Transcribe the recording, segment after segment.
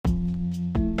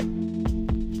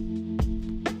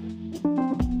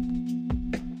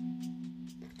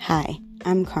Hi,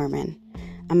 I'm Carmen.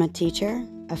 I'm a teacher,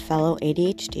 a fellow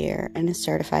ADHDer, and a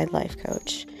certified life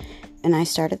coach. And I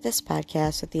started this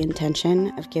podcast with the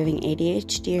intention of giving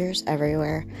ADHDers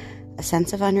everywhere a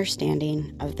sense of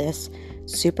understanding of this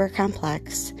super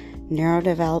complex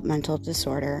neurodevelopmental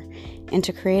disorder and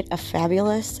to create a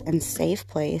fabulous and safe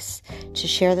place to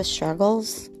share the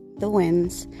struggles, the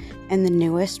wins, and the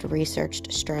newest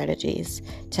researched strategies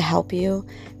to help you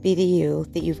be the you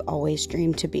that you've always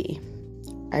dreamed to be.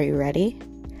 Are you ready?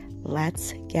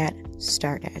 Let's get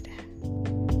started.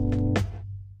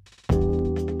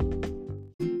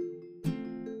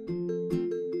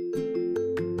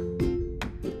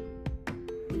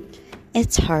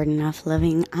 It's hard enough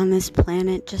living on this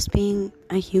planet just being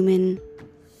a human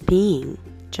being,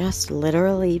 just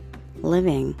literally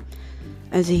living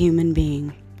as a human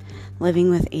being. Living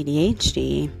with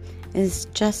ADHD is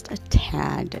just a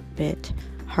tad bit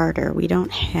harder. We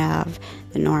don't have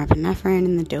the norepinephrine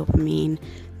and the dopamine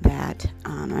that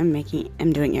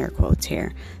I'm doing air quotes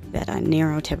here, that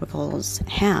neurotypicals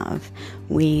have.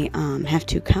 We have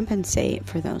to compensate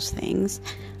for those things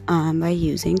by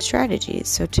using strategies.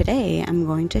 So today I'm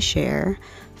going to share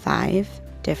 5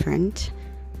 different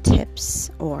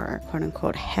tips or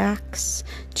quote-unquote hacks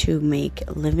to make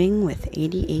living with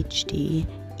ADHD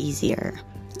easier.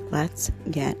 Let's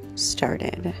get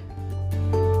started.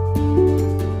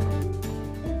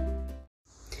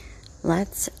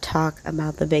 Let's talk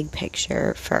about the big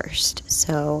picture first.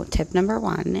 So tip number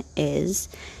 1 is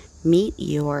meet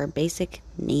your basic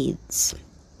needs.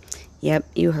 Yep,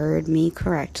 you heard me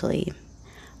correctly.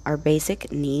 Our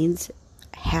basic needs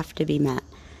have to be met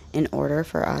in order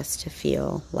for us to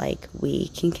feel like we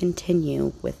can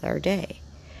continue with our day.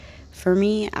 For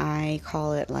me, I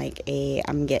call it like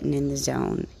I'm getting in the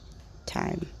zone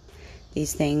time.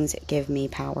 These things give me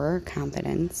power,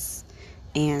 confidence,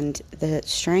 and the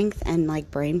strength and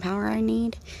brain power I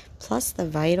need, plus the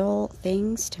vital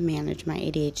things to manage my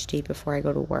ADHD before I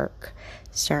go to work,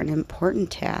 start an important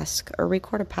task, or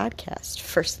record a podcast,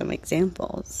 for some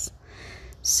examples.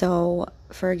 So,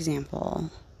 for example,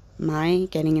 my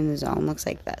getting in the zone looks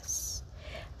like this.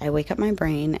 I wake up my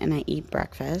brain and I eat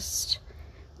breakfast,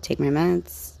 take my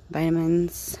meds,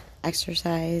 vitamins,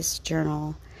 exercise,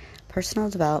 journal, personal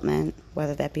development,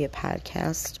 whether that be a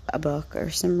podcast, a book, or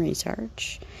some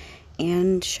research,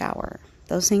 and shower.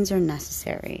 Those things are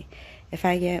necessary. If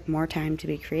I get more time to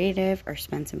be creative or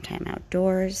spend some time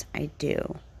outdoors, I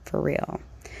do, for real.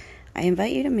 I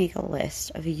invite you to make a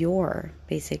list of your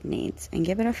basic needs and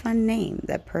give it a fun name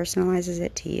that personalizes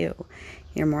it to you.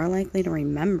 You're more likely to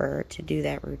remember to do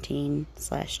that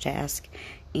routine/task,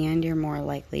 and you're more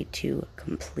likely to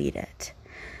complete it.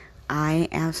 I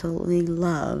absolutely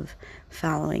love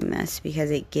following this because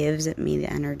it gives me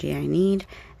the energy I need,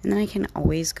 and then I can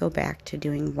always go back to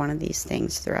doing one of these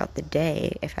things throughout the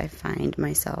day if I find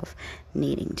myself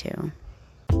needing to.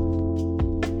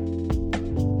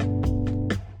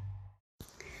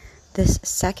 This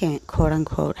second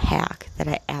quote-unquote hack that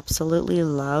I absolutely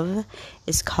love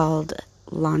is called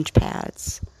launch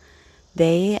pads.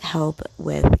 They help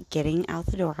with getting out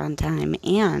the door on time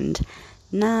and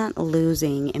not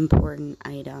losing important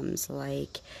items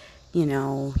like,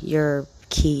 your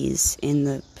keys in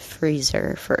the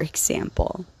freezer, for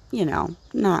example.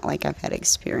 Not like I've had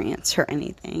experience or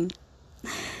anything.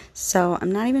 So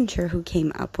I'm not even sure who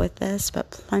came up with this,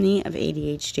 but plenty of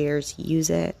ADHDers use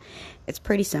it. It's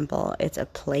pretty simple. It's a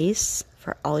place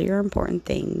for all your important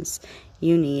things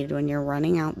you need when you're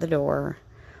running out the door,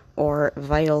 or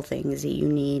vital things that you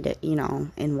need,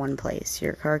 in one place.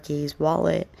 Your car keys,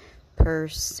 wallet,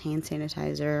 purse, hand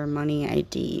sanitizer, money,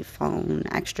 ID, phone,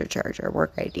 extra charger,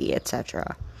 work ID,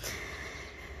 etc.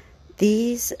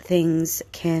 These things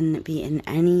can be in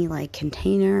any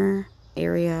container,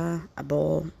 area, a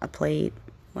bowl, a plate.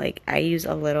 I use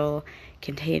a little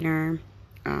container.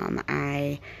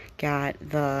 I got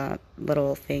the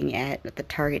little thing at the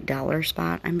Target dollar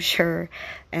spot, I'm sure,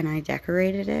 and I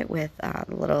decorated it with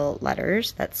little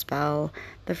letters that spell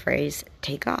the phrase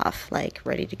 "take off,"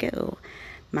 ready to go.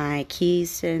 My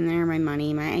keys in there, my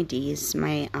money, my IDs,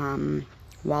 my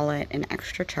wallet, an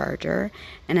extra charger,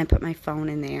 and I put my phone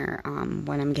in there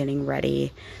when I'm getting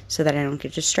ready so that I don't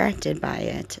get distracted by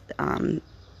it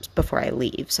before I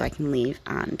leave, so I can leave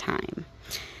on time.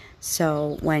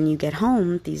 So when you get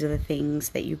home, these are the things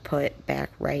that you put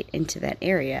back right into that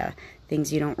area,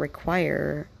 things you don't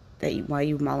require while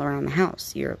you mull around the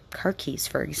house, your car keys,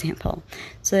 for example,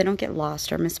 so they don't get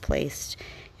lost or misplaced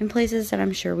in places that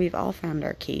I'm sure we've all found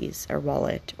our keys or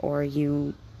wallet or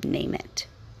you name it.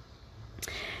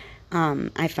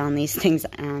 I found these things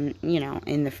on,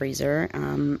 in the freezer,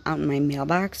 out in my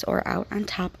mailbox or out on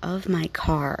top of my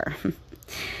car.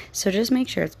 So just make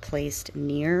sure it's placed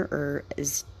near or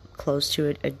as close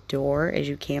to a door as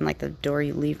you can, like the door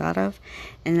you leave out of.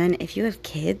 And then if you have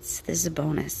kids, this is a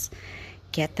bonus.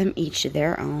 Get them each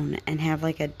their own and have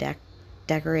like a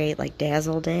decorate like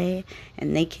dazzle day,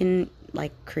 and they can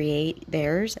like create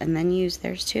theirs and then use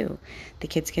theirs too. The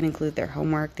kids can include their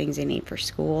homework, things they need for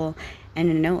school, and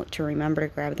a note to remember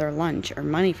to grab their lunch or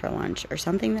money for lunch or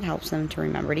something that helps them to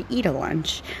remember to eat a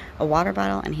lunch. A water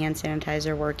bottle and hand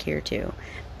sanitizer work here too.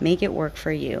 Make it work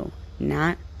for you,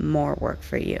 not more work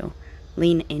for you.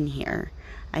 Lean in here.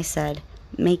 I said,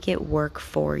 make it work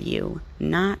for you,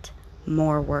 not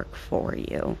more work for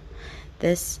you.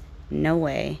 This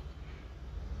way,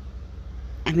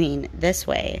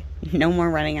 no more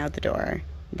running out the door,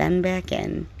 then back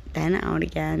in, then out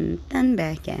again, then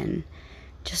back in.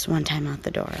 Just one time out the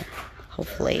door.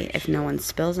 Hopefully, if no one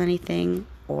spills anything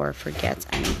or forgets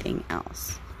anything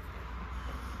else.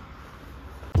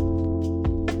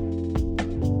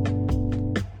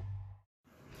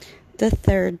 The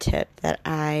third tip that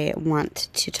I want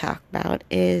to talk about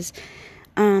is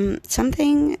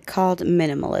something called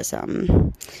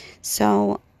minimalism.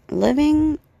 So,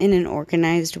 living in an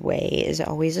organized way is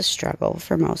always a struggle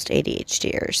for most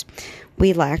ADHDers.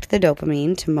 We lack the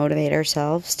dopamine to motivate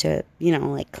ourselves to,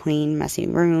 like clean messy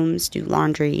rooms, do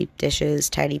laundry,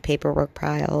 dishes, tidy paperwork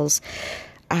piles.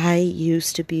 I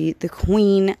used to be the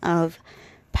queen of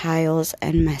piles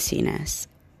and messiness.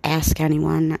 Ask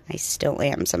anyone, I still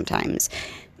am sometimes.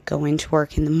 Going to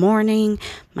work in the morning,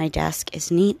 my desk is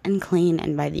neat and clean,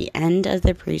 and by the end of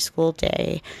the preschool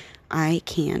day, I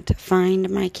can't find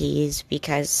my keys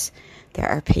because there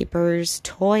are papers,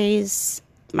 toys,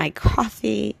 my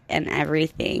coffee, and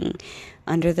everything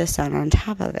under the sun on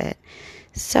top of it.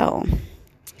 So,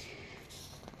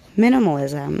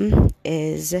 minimalism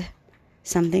is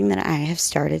something that I have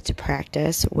started to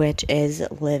practice, which is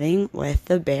living with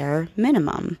the bare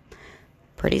minimum.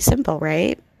 Pretty simple,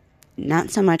 right? Not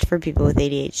so much for people with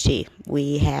ADHD.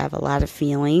 We have a lot of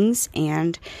feelings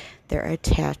and they're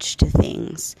attached to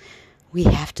things. We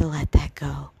have to let that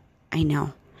go. I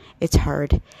know. It's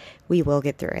hard. We will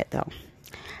get through it, though.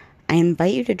 I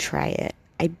invite you to try it.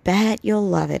 I bet you'll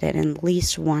love it in at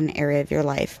least one area of your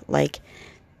life. Like,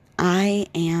 I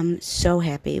am so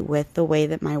happy with the way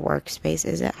that my workspace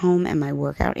is at home and my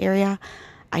workout area.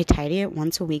 I tidy it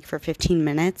once a week for 15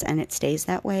 minutes, and it stays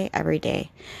that way every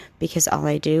day. Because all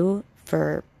I do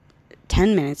for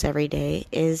 10 minutes every day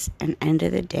is an end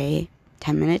of the day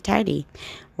 10-minute tidy,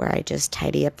 where I just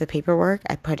tidy up the paperwork.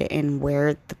 I put it in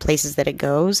where the places that it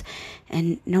goes,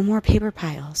 and no more paper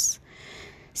piles.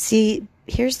 See,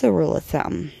 here's the rule of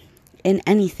thumb. In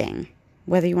anything,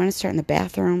 whether you want to start in the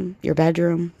bathroom, your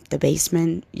bedroom, the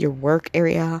basement, your work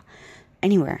area,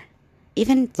 anywhere,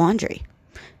 even laundry,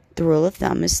 the rule of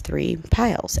thumb is 3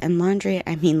 piles. And laundry,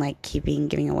 I mean like keeping,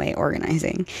 giving away,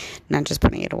 organizing, not just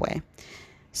putting it away.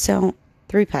 So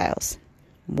 3 piles.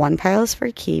 1 pile is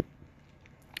for keep,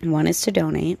 1 is to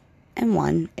donate, and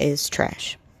 1 is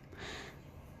trash.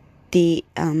 The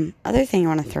other thing I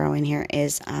want to throw in here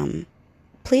is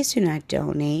please do not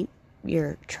donate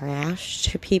your trash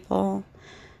to people,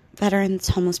 veterans,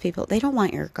 homeless people. They don't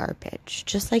want your garbage,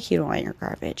 just like you don't want your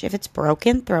garbage. If it's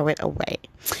broken, throw it away.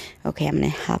 Okay, I'm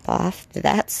going to hop off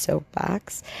that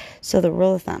soapbox. So the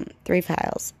rule of thumb, 3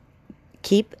 piles.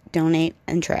 Keep, donate,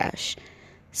 and trash.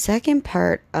 Second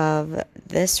part of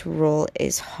this rule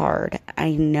is hard.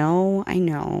 I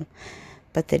know.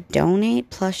 But the donate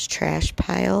plus trash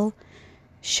pile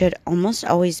should almost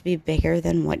always be bigger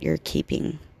than what you're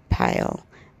keeping pile,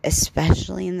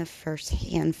 especially in the first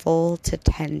handful to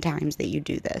 10 times that you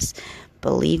do this.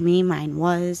 Believe me, mine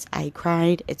was. I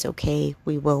cried. It's okay.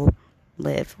 We will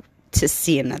live to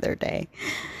see another day.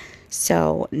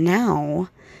 So now,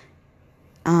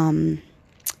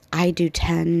 I do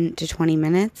 10 to 20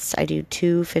 minutes. I do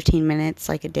 2 15 minutes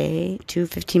like a day, 2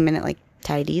 15-minute like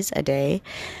tidies a day.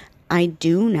 I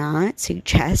do not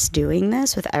suggest doing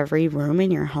this with every room in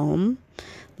your home,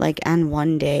 like on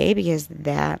one day, because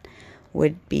that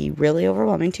would be really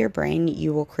overwhelming to your brain.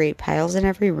 You will create piles in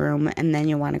every room, and then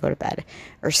you'll want to go to bed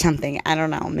or something. I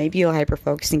don't know. Maybe you'll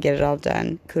hyper-focus and get it all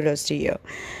done. Kudos to you.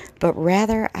 But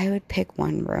rather, I would pick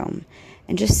one room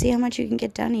and just see how much you can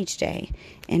get done each day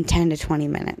in 10 to 20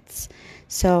 minutes.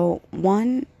 So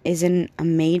 1 is in a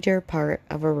major part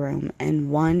of a room,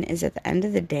 and 1 is at the end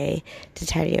of the day to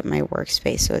tidy up my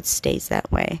workspace so it stays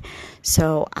that way.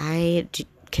 So I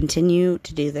continue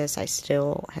to do this. I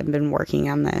still have been working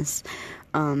on this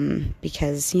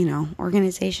because,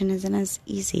 organization isn't as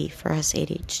easy for us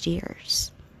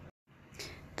ADHDers.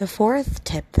 The fourth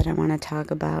tip that I want to talk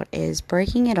about is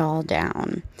breaking it all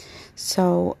down.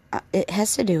 So it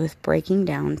has to do with breaking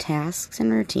down tasks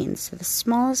and routines to the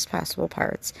smallest possible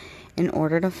parts in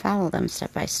order to follow them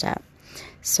step by step.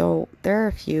 So there are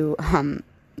a few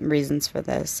reasons for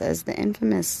this, as the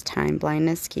infamous time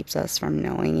blindness keeps us from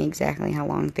knowing exactly how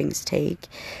long things take,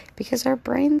 because our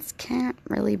brains can't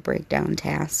really break down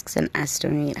tasks and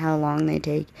estimate how long they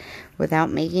take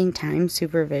without making time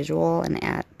super visual and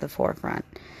at the forefront.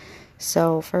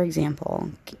 So, for example,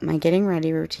 my getting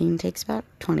ready routine takes about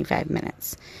 25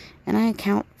 minutes, and I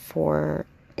account for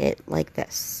it like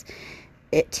this.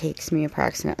 It takes me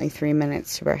approximately 3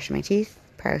 minutes to brush my teeth,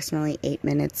 approximately 8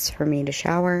 minutes for me to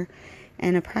shower,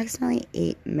 and approximately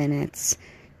 8 minutes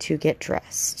to get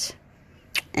dressed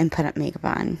and put up makeup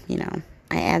on.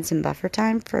 I add some buffer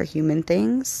time for human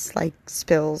things like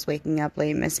spills, waking up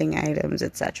late, missing items,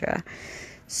 etc.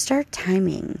 Start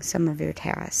timing some of your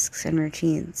tasks and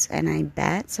routines, and I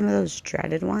bet some of those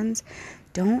dreaded ones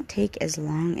don't take as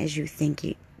long as you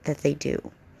think that they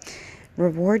do.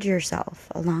 Reward yourself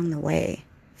along the way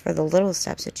for the little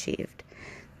steps achieved.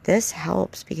 This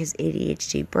helps because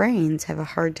ADHD brains have a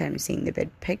hard time seeing the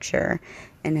big picture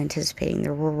and anticipating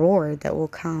the reward that will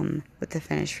come with the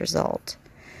finished result.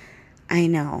 I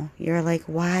know, you're like,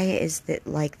 why is it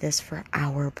like this for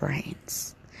our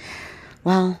brains?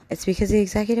 Well, it's because the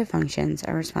executive functions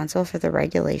are responsible for the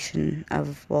regulation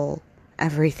of,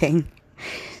 everything.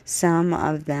 Some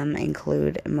of them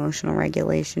include emotional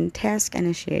regulation, task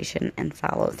initiation, and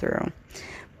follow-through.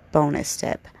 Bonus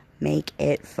tip, make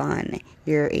it fun.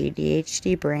 Your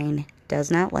ADHD brain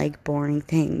does not like boring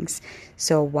things.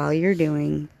 So while you're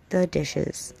doing the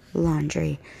dishes,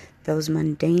 laundry, those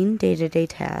mundane day-to-day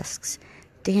tasks,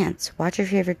 dance, watch your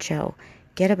favorite show,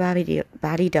 get a body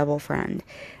double friend,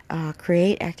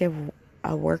 create active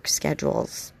work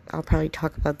schedules. I'll probably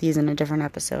talk about these in a different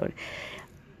episode.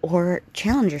 Or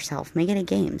challenge yourself, make it a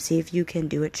game. See if you can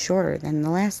do it shorter than the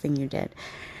last thing you did.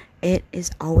 It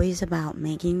is always about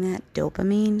making that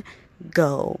dopamine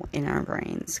go in our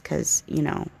brains, because,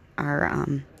 our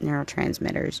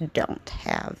neurotransmitters don't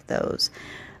have those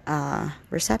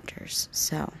receptors.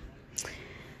 So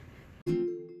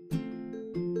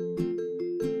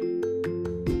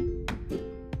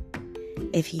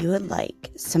if you would like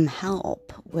some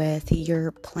help with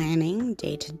your planning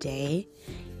day to day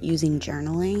using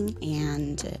journaling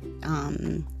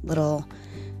and little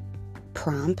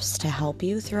prompts to help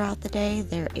you throughout the day,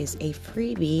 there is a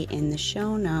freebie in the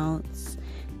show notes.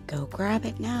 Go grab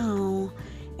it now,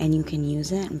 and you can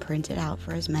use it and print it out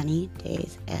for as many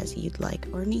days as you'd like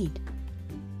or need.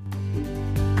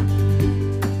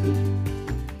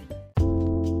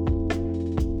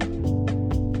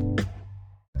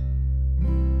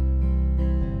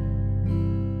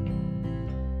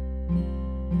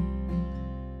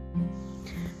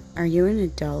 Are you an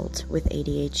adult with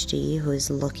ADHD who is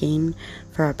looking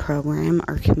for a program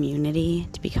or community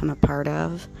to become a part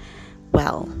of?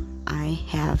 Well, I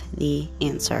have the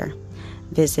answer.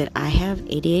 Visit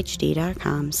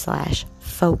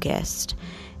ihaveadhd.com/focused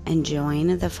and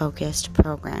join the Focused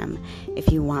program.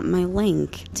 If you want my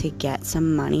link to get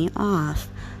some money off,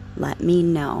 let me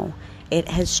know. It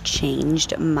has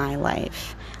changed my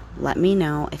life. Let me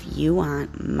know if you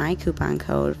want my coupon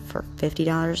code for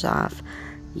 $50 off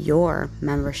your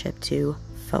membership to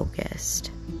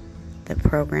Focused, the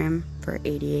program for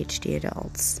ADHD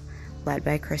adults, led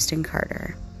by Kristen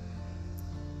Carter.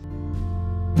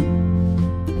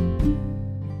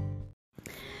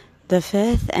 The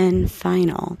fifth and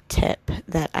final tip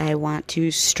that I want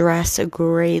to stress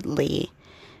greatly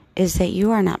is that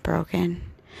you are not broken.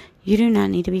 You do not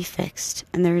need to be fixed,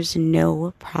 and there is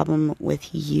no problem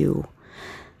with you.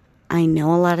 I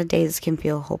know a lot of days can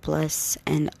feel hopeless,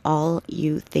 and all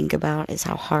you think about is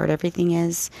how hard everything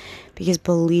is, because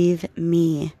believe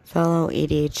me, fellow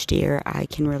ADHDer, I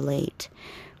can relate.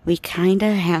 We kind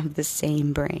of have the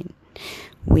same brain.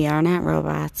 We are not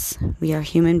robots. We are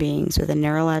human beings with a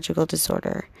neurological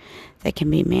disorder that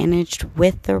can be managed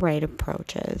with the right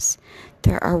approaches.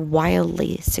 There are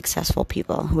wildly successful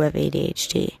people who have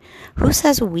ADHD. Who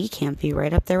says we can't be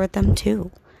right up there with them too?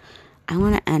 I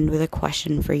want to end with a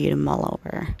question for you to mull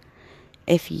over.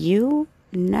 If you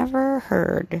never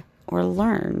heard or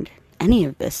learned any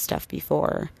of this stuff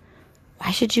before,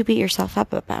 why should you beat yourself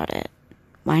up about it?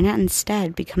 Why not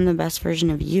instead become the best version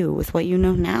of you with what you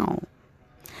know now?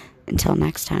 Until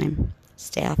next time,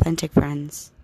 stay authentic, friends.